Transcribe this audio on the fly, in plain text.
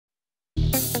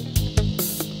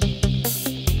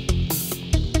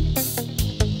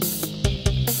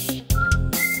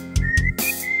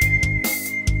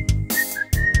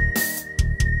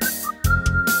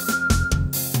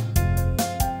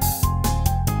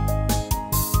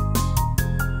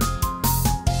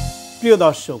প্রিয়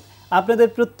দর্শক, আপনাদের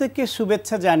প্রত্যেককে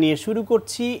শুভেচ্ছা জানিয়ে শুরু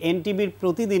করছি এনটিভির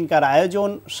প্রতিদিনকার আয়োজন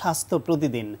স্বাস্থ্য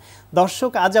প্রতিদিন।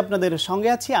 দর্শক, আজ আপনাদের সঙ্গে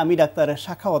আছি আমি ডাক্তার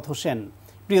শাখাওয়াত হোসেন।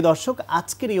 প্রিয় দর্শক,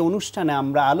 আজকের এই অনুষ্ঠানে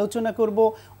আমরা আলোচনা করব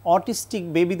অটিস্টিক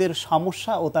বেবিদের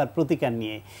সমস্যা ও তার প্রতিকার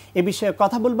নিয়ে। এ বিষয়ে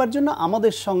কথা বলবার জন্য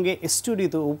আমাদের সঙ্গে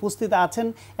স্টুডিওতে উপস্থিত আছেন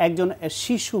একজন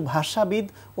শিশু ভাষাবিদ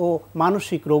ও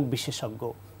মানসিক রোগ বিশেষজ্ঞ।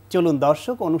 চলুন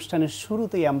দর্শক, অনুষ্ঠানের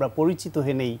শুরুতেই আমরা পরিচিত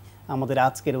হয়ে নেই আমাদের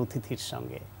আজকের অতিথির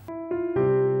সঙ্গে।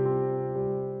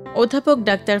 অধ্যাপক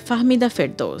ডাক্তার ফাহমিদা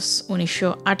ফেরদৌস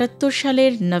 ১৯৭৮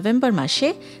 সালের নভেম্বর মাসে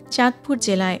চাঁদপুর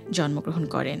জেলায় জন্মগ্রহণ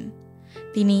করেন।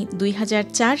 তিনি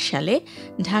 ২০০৪ সালে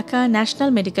ঢাকা ন্যাশনাল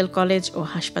মেডিকেল কলেজ ও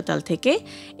হাসপাতাল থেকে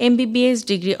এমবিবিএস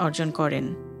ডিগ্রি অর্জন করেন।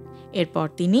 এরপর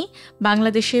তিনি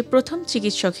বাংলাদেশে প্রথম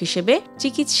চিকিৎসক হিসেবে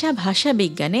চিকিৎসা ভাষা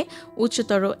বিজ্ঞানে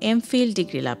উচ্চতর এমফিল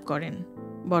ডিগ্রি লাভ করেন।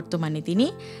 বর্তমানে তিনি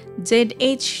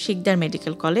জেডএইচ শিকদার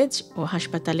মেডিকেল কলেজ ও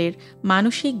হাসপাতালের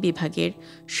মানসিক বিভাগের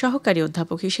সহকারী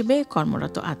অধ্যাপক হিসেবে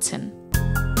কর্মরত আছেন।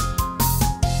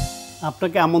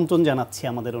 আপনাকে আমন্ত্রণ জানাচ্ছি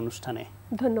আমাদের অনুষ্ঠানে।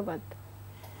 ধন্যবাদ।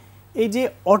 এই যে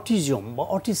অটিজম বা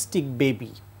অটিস্টিক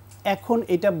বেবি, এখন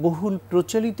এটা বহুল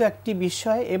প্রচলিত একটি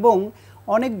বিষয় এবং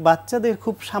অনেক বাচ্চাদের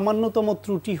খুব সামান্যতম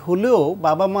ত্রুটি হলেও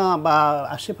বাবা মা বা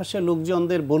আশেপাশের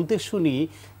লোকজনদের বলতে শুনি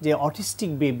যে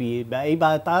অটিস্টিক বেবি বা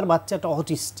তার বাচ্চাটা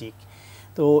অটিস্টিক।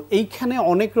 তো এইখানে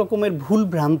অনেক রকমের ভুল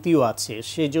ভ্রান্তিও আছে,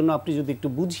 সেই জন্য আপনি যদি একটু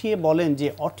বুঝিয়ে বলেন যে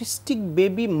অটিস্টিক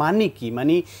বেবি মানে কি,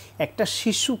 মানে একটা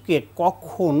শিশুকে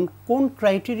কখন কোন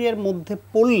ক্রাইটেরিয়ার মধ্যে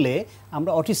পড়লে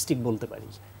আমরা অটিস্টিক বলতে পারি?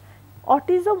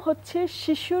 অটিজম হচ্ছে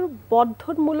শিশুর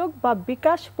বর্ধনমূলক বা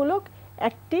বিকাশমূলক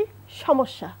একটি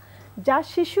সমস্যা, যা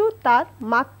শিশু তার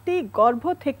মাতৃ গর্ভ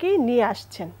থেকেই নিয়ে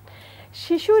আসছেন।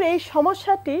 শিশুর এই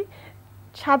সমস্যাটি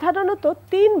সাধারণত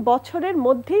 ৩ বছরের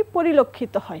মধ্যেই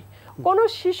পরিলক্ষিত হয়। কোনো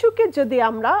শিশুকে যদি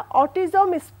আমরা অটিজম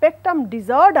স্পেকট্রাম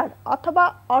ডিসঅর্ডার অথবা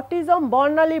অটিজম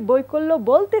বর্ণালী বৈকল্য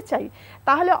বলতে চাই,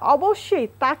 তাহলে অবশ্যই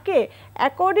তাকে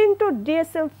অ্যাকর্ডিং টু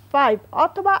DSM-5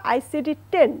 অথবা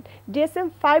ICD-10,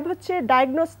 DSM-5 হচ্ছে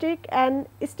diagnostic and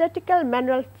statistical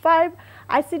manual 5,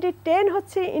 ICD-10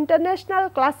 হচ্ছে ইন্টারন্যাশনাল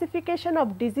ক্লাসিফিকেশন অফ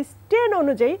ডিজিজ 10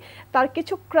 অনুযায়ী তার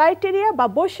কিছু ক্রাইটেরিয়া বা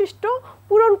বৈশিষ্ট্য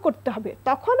পূরণ করতে হবে।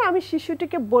 তখন আমি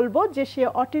শিশুটিকে বলবো যে সে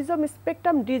অটিজম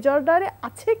স্পেকট্রাম ডিসঅর্ডারে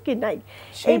আছে কি নাই।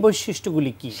 সেই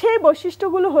বৈশিষ্ট্যগুলি কি? সেই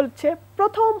বৈশিষ্ট্যগুলো হচ্ছে,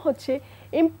 প্রথম হচ্ছে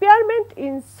impairment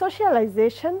in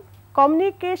socialisation,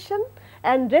 communication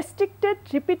and restricted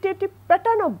repetitive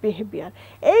pattern of behaviour.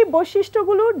 এই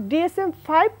বৈশিষ্ট্যগুলো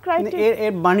DSM-5 ক্রাইটেরিয়া।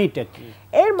 এর মানেটা কি?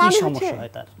 এর মানে হচ্ছে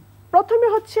প্রথমে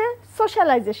হচ্ছে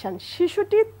সোশ্যালাইজেশন।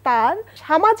 শিশুটি তার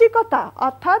সামাজিকতা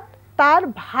অর্থাৎ তার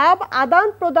ভাব আদান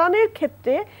প্রদানের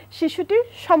ক্ষেত্রে শিশুটির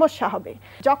সমস্যা হবে।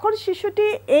 যখন শিশুটি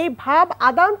এই ভাব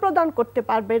আদান প্রদান করতে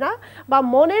পারবে না বা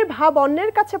মনের ভাব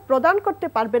অন্যের কাছে প্রদান করতে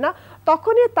পারবে না,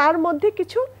 তখনই তার মধ্যে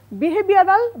কিছু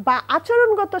বিহেভিয়ারাল বা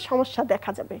আচরণগত সমস্যা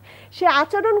দেখা যাবে। সে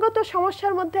আচরণগত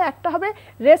সমস্যার মধ্যে একটা হবে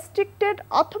রেস্ট্রিক্টেড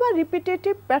অথবা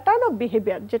রিপিটেটিভ প্যাটার্ন অফ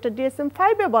বিহেভিয়ার, যেটা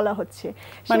DSM-5 এ বলা হচ্ছে।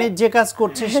 মানে যে কাজ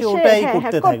করছে সে ওটাই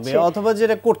করতে থাকবে, অথবা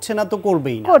যেটা করছে না তো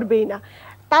করবেই না।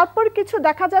 তারপর কিছু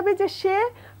দেখা যাবে যে সে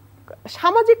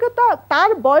সামাজিকতা,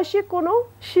 তার বয়সে কোনো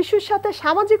শিশুর সাথে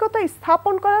সামাজিকতা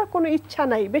স্থাপন করার কোনো ইচ্ছা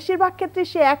নাই, বেশিরভাগ ক্ষেত্রে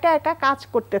সে একা একা কাজ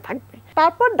করতে থাকবে।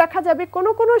 তারপর দেখা যাবে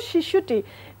কোনো শিশুটি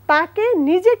তাকে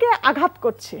নিজেকে আঘাত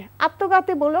করছে,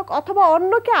 আত্মঘাতীমূলক অথবা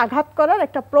অন্যকে আঘাত করার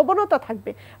একটা প্রবণতা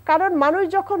থাকবে। কারণ মানুষ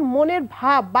যখন মনের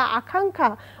ভাব বা আকাঙ্ক্ষা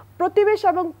প্রতিবেশ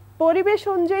এবং পরিবেশ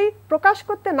অনুযায়ী প্রকাশ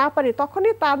করতে না পারে,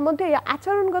 তখনই তার মধ্যে এই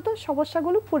আচরণগত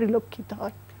সমস্যাগুলো পরিলক্ষিত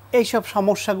হয়। এইসব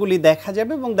সমস্যাগুলি দেখা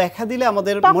যাবে এবং দেখা দিলে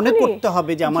আমাদের মনে করতে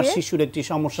হবে যে আমার শিশুর একটি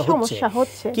সমস্যা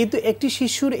হচ্ছে। কিন্তু একটি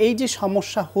শিশুর এই যে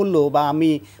সমস্যা হলো বা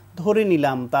আমি ধরে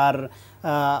নিলাম তার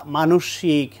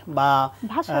মানসিক বা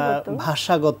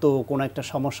ভাষাগত কোনো একটা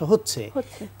সমস্যা হচ্ছে,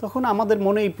 তখন আমাদের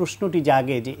মনে এই প্রশ্নটি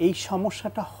জাগে যে এই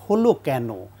সমস্যাটা হলো কেন?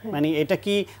 মানে এটা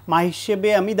কি মা হিসেবে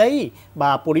আমি দায়ী বা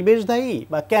পরিবেশ দায়ী,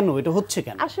 বা কেন এটা হচ্ছে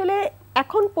কেন? আসলে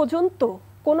এখন পর্যন্ত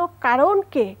কোনো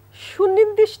কারণকে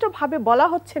সুনির্দিষ্টভাবে বলা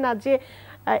হচ্ছে না যে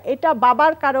এটা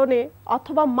বাবার কারণে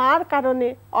অথবা মার কারণে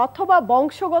অথবা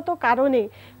বংশগত কারণে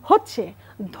হচ্ছে।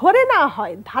 ধরে না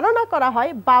হয়, ধারণা করা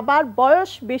হয় বাবার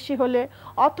বয়স বেশি হলে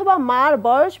অথবা মার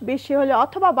বয়স বেশি হলে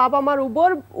অথবা বাবা মার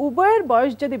উভয়ের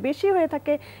বয়স যদি বেশি হয়ে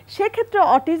থাকে সেক্ষেত্রে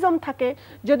অটিজম থাকে।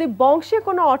 যদি বংশে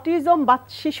কোনো অটিজম বা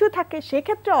শিশু থাকে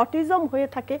সেক্ষেত্রে অটিজম হয়ে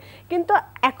থাকে। কিন্তু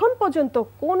এখন পর্যন্ত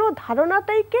কোনো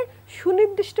ধারণাটাইকে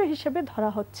সুনির্দিষ্ট হিসেবে ধরা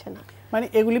হচ্ছে না। মানে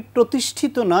এগুলি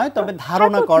প্রতিষ্ঠিত নয়, তবে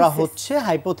ধারণা করা হচ্ছে,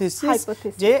 হাইপোথিসিস,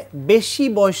 যে বেশি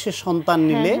বয়সের সন্তান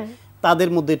নিলে তাদের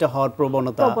মধ্যে এটা হওয়ার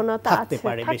প্রবণতা থাকতে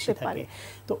পারে, বেশি থাকে।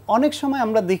 তো অনেক সময়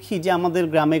আমরা দেখি যে আমাদের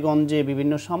গ্রামে গঞ্জে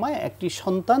বিভিন্ন সময় একটি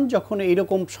সন্তান যখন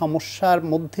এইরকম সমস্যার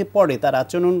মধ্যে পড়ে, তার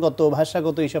আচরণগত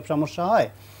ভাষাগত এইসব সমস্যা হয়,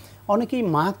 অনেকেই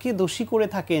মাকে দোষী করে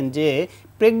থাকেন যে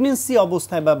প্রেগনেন্সি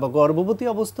অবস্থায় বা গর্ভবতী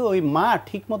অবস্থায় ওই মা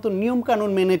ঠিকমতো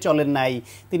নিয়মকানুন মেনে চলেন নাই,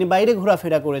 তিনি বাইরে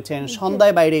ঘোরাফেরা করেছেন,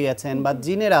 সন্ধ্যায় বাইরে গেছেন, বা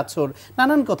জিনের আছর,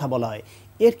 নানান কথা বলা হয়।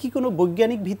 এর কি কোনো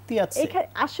বৈজ্ঞানিক ভিত্তি আছে?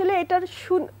 আসলে এটার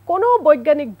কোনো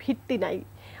বৈজ্ঞানিক ভিত্তি নাই।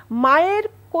 মায়ের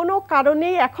কোনো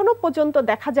কারণেই এখনো পর্যন্ত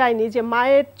দেখা যায়নি যে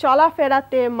মায়ের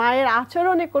চলাফেরাতে, মায়ের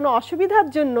আচরণে কোনো অসুবিধার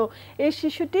জন্য এই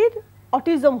শিশুটির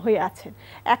অটিজম হয়ে আছে।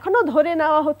 এখনো ধরে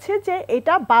নেওয়া হচ্ছে যে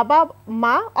এটা বাবা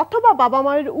মা অথবা বাবা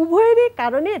মায়ের উভয়েরই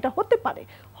কারণে এটা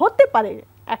হতে পারে।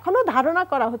 এখনো ধারণা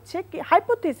করা হচ্ছে, কি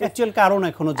হাইপোথিসিস, অ্যাকচুয়াল কারণ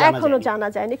এখনো জানা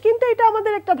যায়নি। কিন্তু এটা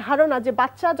আমাদের একটা ধারণা যে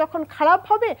বাচ্চা যখন খারাপ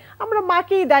হবে আমরা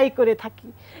মাকেই দায়ী করে থাকি,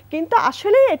 কিন্তু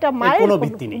আসলে এটা মায়ের কোনো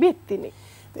ভিত্তি নেই।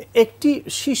 একটি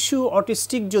শিশু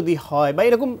অটিস্টিক যদি হয় বা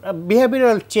এরকম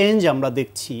বিহেভিয়ারাল চেঞ্জ আমরা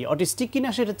দেখছি, অটিস্টিক কিনা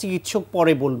সেটা চিকিৎসক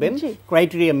পরে বলবেন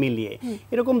ক্রাইটেরিয়া মিলিয়ে,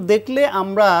 এরকম দেখলে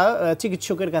আমরা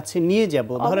চিকিৎসকের কাছে নিয়ে যাব।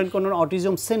 ধরেন কোন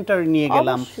অটিজম সেন্টারে নিয়ে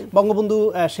গেলাম, বঙ্গবন্ধু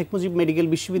শেখ মুজিব মেডিকেল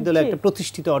বিশ্ববিদ্যালয়ে একটা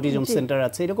প্রতিষ্ঠিত অটিজম সেন্টার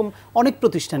আছে, এরকম অনেক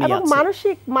প্রতিষ্ঠানই আছে।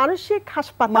 মানসিক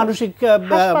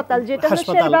হাসপাতাল যেটা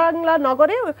শেরেবাংলা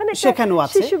নগরে, ওখানে সেখানেও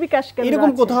আছে শিশু বিকাশ কেন্দ্র।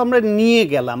 এরকম কোথাও আমরা নিয়ে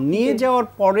গেলাম, নিয়ে যাওয়ার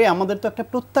পরে আমাদের তো একটা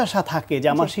প্রত্যাশা থাকে যে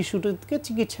আমার শিশুটিকে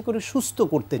চিকিৎসা করে সুস্থ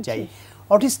করতে চাই।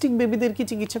 অটিস্টিক বেবিদের কি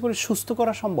চিকিৎসা করে সুস্থ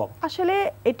করা সম্ভব? আসলে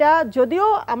এটা যদিও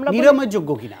আমরা নিরাময়যোগ্য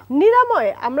কিনা, নিরাময়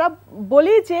আমরা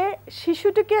বলি যে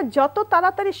শিশুটিকে যত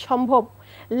তাড়াতাড়ি সম্ভব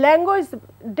ল্যাঙ্গুয়েজ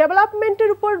ডেভেলপমেন্টের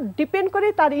উপর ডিপেন্ড করে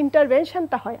তার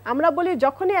ইন্টারভেনশনটা হয়। আমরা বলি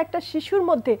যখনই একটা শিশুর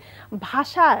মধ্যে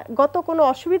ভাষাগত কোনো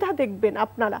অসুবিধা দেখবেন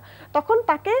আপনারা, তখন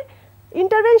তাকে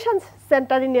ইন্টারভেনশন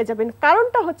সেন্টারে নিয়ে যাবেন।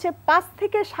 কারণটা হচ্ছে 5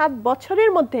 থেকে 7 বছরের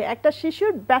মধ্যে একটা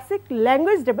শিশুর বেসিক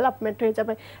ল্যাঙ্গুয়েজ ডেভেলপমেন্ট হয়ে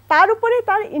যাবে, তার উপরে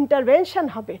তার ইন্টারভেনশন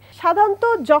হবে। সাধারণত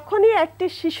যখনই একটি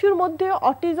শিশুর মধ্যে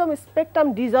অটিজম স্পেকট্রাম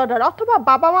ডিসঅর্ডার অথবা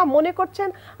বাবা মা মনে করছেন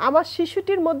আমার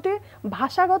শিশুটির মধ্যে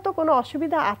ভাষাগত কোনো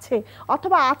অসুবিধা আছে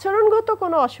অথবা আচরণগত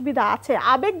কোনো অসুবিধা আছে,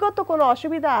 আবেগগত কোনো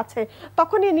অসুবিধা আছে,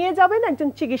 তখনই নিয়ে যাবেন একজন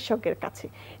চিকিৎসকের কাছে।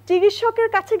 চিকিৎসকের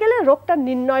কাছে গেলে রোগটা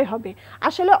নির্ণয় হবে।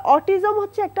 আসলে অটিজম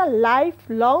হচ্ছে একটা লাইফ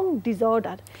লং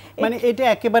ডিসঅর্ডার, মানে এটা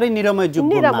একেবারে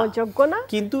নিরাময়যোগ্য না,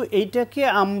 কিন্তু এইটাকে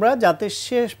আমরা যাতে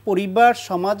শেষ পরিবার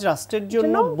সমাজ রাষ্ট্রের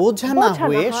জন্য বোঝা না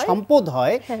হয়ে সম্পদ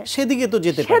হয় সেদিকে তো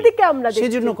যেতে পারি, সেদিকে আমরা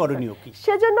সেজন্য করণীয় কি?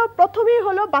 সেজন্য প্রথমেই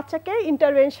হলো বাচ্চাকে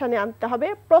ইন্টারভেনশনে আনতে হবে।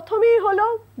 প্রথমেই হলো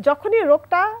যখনই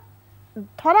রোগটা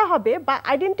ধরা হবে বা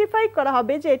আইডেন্টিফাই করা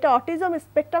হবে যে এটা অটিজম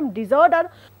স্পেকট্রাম ডিসঅর্ডার,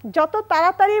 যত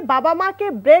তাড়াতাড়ি বাবা মাকে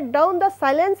ব্রেক ডাউন দ্য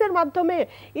সাইলেন্সের মাধ্যমে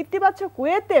ইতিবাচক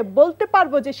ওয়েতে বলতে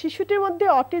পারবো যে শিশুটির মধ্যে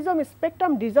অটিজম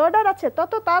স্পেকট্রাম ডিসঅর্ডার আছে,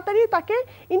 তত তাড়াতাড়ি তাকে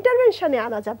ইন্টারভেনশনে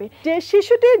আনা যাবে। যে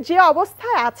শিশুটির যে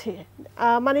অবস্থায় আছে,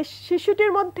 মানে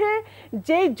শিশুটির মধ্যে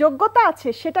যেই যোগ্যতা আছে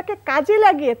সেটাকে কাজে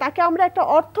লাগিয়ে তাকে আমরা একটা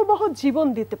অর্থবহ জীবন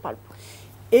দিতে পারবো।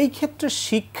 এই ক্ষেত্রে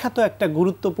শিক্ষা তো একটা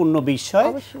গুরুত্বপূর্ণ বিষয়।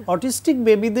 অটিস্টিক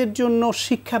বেবিদের জন্য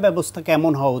শিক্ষা ব্যবস্থা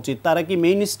কেমন হওয়া উচিত? তারা কি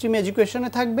মেইন স্ট্রিম এডুকেশনে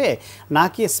থাকবে,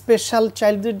 নাকি স্পেশাল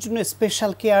চাইল্ডদের জন্য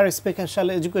স্পেশাল কেয়ার, স্পেশাল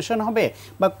এডুকেশন হবে,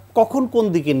 বা কখন কোন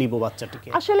দিকে নিব বাচ্চাটিকে?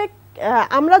 আসলে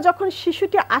আমরা যখন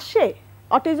শিশুটি আসে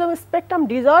অটিজম স্পেকট্রাম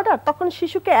ডিসঅর্ডার, তখন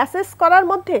শিশুকে অ্যাসেস করার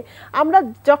মধ্যে আমরা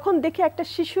যখন দেখি একটা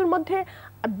শিশুর মধ্যে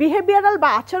বিহেভিয়ারাল বা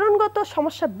আচরণগত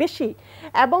সমস্যা বেশি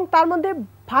এবং তার মধ্যে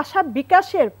ভাষা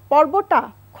বিকাশের পর্বটা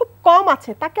খুব কম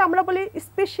আছে, তাকে আমরা বলি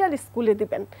স্পেশাল স্কুলে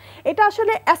দিবেন। এটা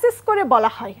আসলে অ্যাসেস করে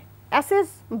বলা হয়, অ্যাসেস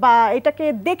বা এটাকে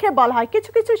দেখে বলা হয়। কিছু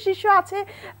কিছু শিশু আছে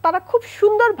তারা খুব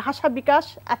সুন্দর ভাষা বিকাশ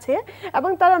আছে এবং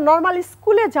তারা নর্মাল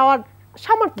স্কুলে যাওয়ার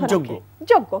সামর্থ্য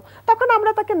যোগ্য, তখন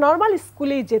আমরা তাকে নর্মাল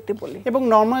স্কুলেই যেতে বলি। এবং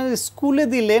নর্মাল স্কুলে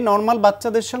দিলে নর্মাল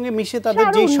বাচ্চাদের সঙ্গে মিশে তাদের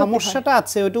যে সমস্যাটা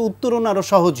আছে ওটা উত্তরণ আরো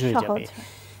সহজ হয়ে যাবে।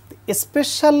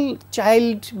 স্পেশাল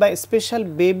চাইল্ড বা স্পেশাল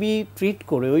বেবি ট্রিট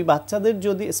করে ওই বাচ্চাদের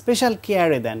যদি স্পেশাল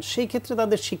কেয়ারে দেন, সেই ক্ষেত্রে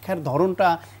তাদের শিক্ষার ধরনটা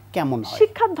কেমন হয়?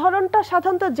 শিক্ষার ধরনটা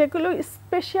সাধারণত যেগুলো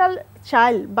স্পেশাল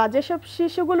চাইল্ড বা যেসব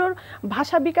শিশুগুলোর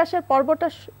ভাষা বিকাশের পর্বটা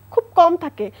খুব কম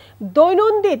থাকে,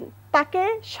 দৈনন্দিন তাকে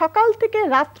সকাল থেকে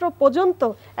রাত্র পর্যন্ত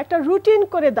একটা রুটিন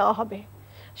করে দেওয়া হবে।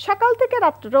 সকাল থেকে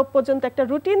রাত্র পর্যন্ত একটা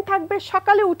রুটিন থাকবে।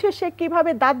 সকালে উঠে সে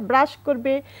কিভাবে দাঁত ব্রাশ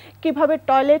করবে, কিভাবে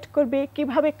টয়লেট করবে,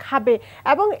 কিভাবে খাবে,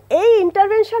 এবং এই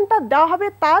ইন্টারভেনশনটা দেওয়া হবে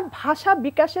তার ভাষা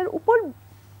বিকাশের উপর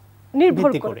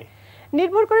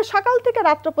নির্ভর করে সকাল থেকে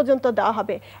রাত্র পর্যন্ত দেওয়া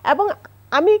হবে। এবং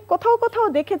আমি কোথাও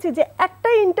দেখেছি যে একটা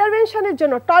ইন্টারভেনশনের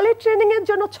জন্য টয়লেট ট্রেনিং এর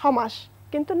জন্য 6 মাস,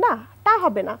 কিন্তু না, তা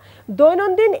হবে না।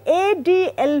 দৈনন্দিন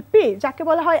ADLP যাকে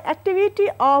বলা হয় activity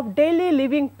of daily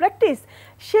living practice,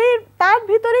 তার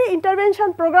ভিতরে ইন্টারভেনশন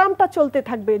প্রোগ্রামটা চলতে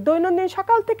থাকবে দৈনন্দিন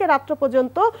সকাল থেকে রাত্র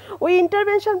পর্যন্ত। ওই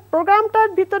ইন্টারভেনশন প্রোগ্রামটার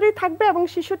ভিতরেই থাকবে এবং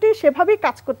শিশুটি সেভাবেই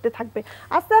কাজ করতে থাকবে।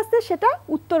 আস্তে আস্তে সেটা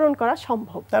উত্তরণ করা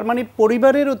সম্ভব। তার মানে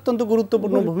পরিবারের অত্যন্ত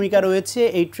গুরুত্বপূর্ণ ভূমিকা রয়েছে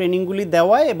এই ট্রেনিংগুলি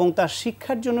দেওয়ায়, এবং তার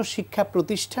শিক্ষার জন্য শিক্ষা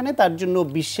প্রতিষ্ঠানে তার জন্য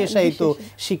বিশেষায়িত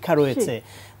শিক্ষা রয়েছে।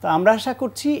 তো আমরা আশা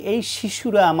করছি এই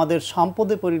শিশুরা আমাদের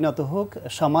সম্পদে পরিণত হোক,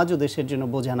 সমাজ ও দেশের জন্য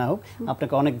বোঝা না হোক।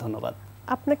 আপনাকে অনেক ধন্যবাদ।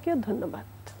 আপনাকেও ধন্যবাদ।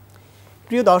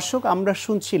 প্রিয় দর্শক, আমরা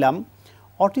শুনছিলাম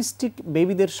অটিস্টিক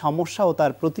বেবিদের সমস্যা ও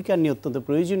তার প্রতিকার নিয়ে অত্যন্ত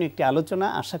প্রয়োজনীয় একটি আলোচনা।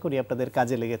 আশা করি আপনাদের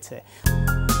কাজে লেগেছে।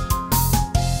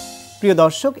 প্রিয়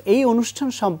দর্শক, এই অনুষ্ঠান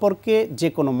সম্পর্কে যে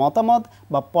কোনো মতামত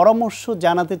বা পরামর্শ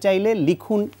জানাতে চাইলে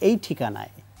লিখুন এই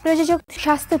ঠিকানায়। প্রযোজক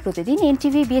স্বাস্থ্য প্রতিদিন,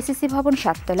 NTV BSCC ভবন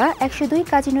 7 তলা, 102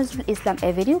 কাজী নজরুল ইসলাম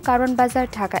এভিনিউ, কারণ বাজার,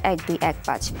 ঢাকা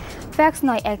 1215। ফ্যাক্স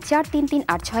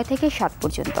 914338 থেকে 7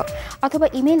 পর্যন্ত, অথবা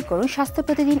ইমেইল করুন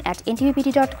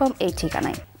স্বাস্থ্যপ্রতিদিন@ntvpt.com এই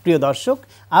ঠিকানায়। প্রিয় দর্শক,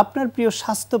 আপনার প্রিয়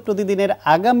স্বাস্থ্য প্রতিদিনের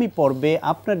আগামী পর্বে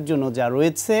আপনার জন্য যা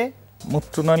রয়েছে: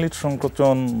 মূত্রনালীর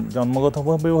সংকোচন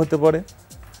জন্মগতভাবেও হতে পারে,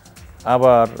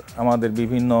 আবার আমাদের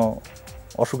বিভিন্ন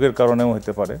অসুখের কারণেও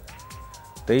হতে পারে।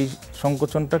 তো এই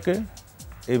সংকোচনটাকে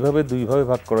এইভাবে দুইভাবে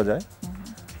ভাগ করা যায়: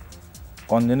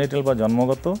 কনজেনিটাল বা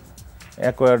জন্মগত,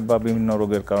 অ্যাকোয়ার্ড বা বিভিন্ন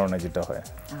রোগের কারণে যেটা হয়।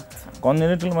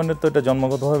 কনজেনিটাল মানে তো এটা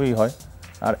জন্মগতভাবেই হয়,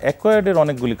 আর অ্যাকোয়ার্ডের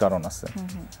অনেকগুলি কারণ আছে।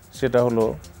 সেটা হলো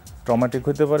ট্রমাটিক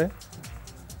হতে পারে,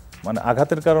 মানে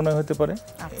আঘাতের কারণে হতে পারে,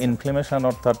 ইনফ্লেমেশন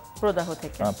অর্থাৎ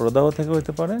প্রদাহ থেকে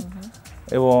হতে পারে,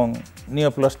 এবং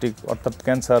নিওপ্লাস্টিক অর্থাৎ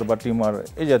ক্যান্সার বা টিউমার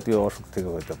এই জাতীয় অসুখ থেকে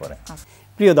হতে পারে।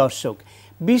 প্রিয় দর্শক,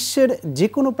 বিশ্বের যে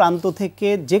কোনো প্রান্ত থেকে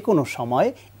যে কোনো সময়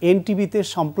NTVতে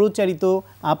সম্প্রচারিত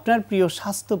আপনার প্রিয়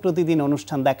স্বাস্থ্য প্রতিদিন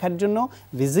অনুষ্ঠান দেখার জন্য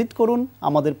ভিজিট করুন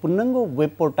আমাদের পূর্ণাঙ্গ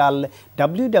ওয়েব পোর্টাল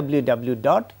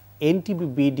www.ntvbd.com।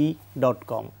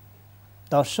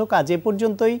 দর্শক, আজ এ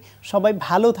পর্যন্তই। সবাই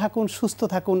ভালো থাকুন, সুস্থ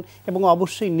থাকুন এবং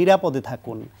অবশ্যই নিরাপদে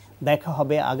থাকুন। দেখা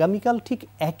হবে আগামীকাল ঠিক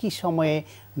একই সময়ে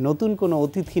নতুন কোনো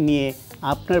অতিথি নিয়ে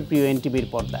আপনার প্রিয় NTVর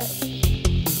পর্দায়।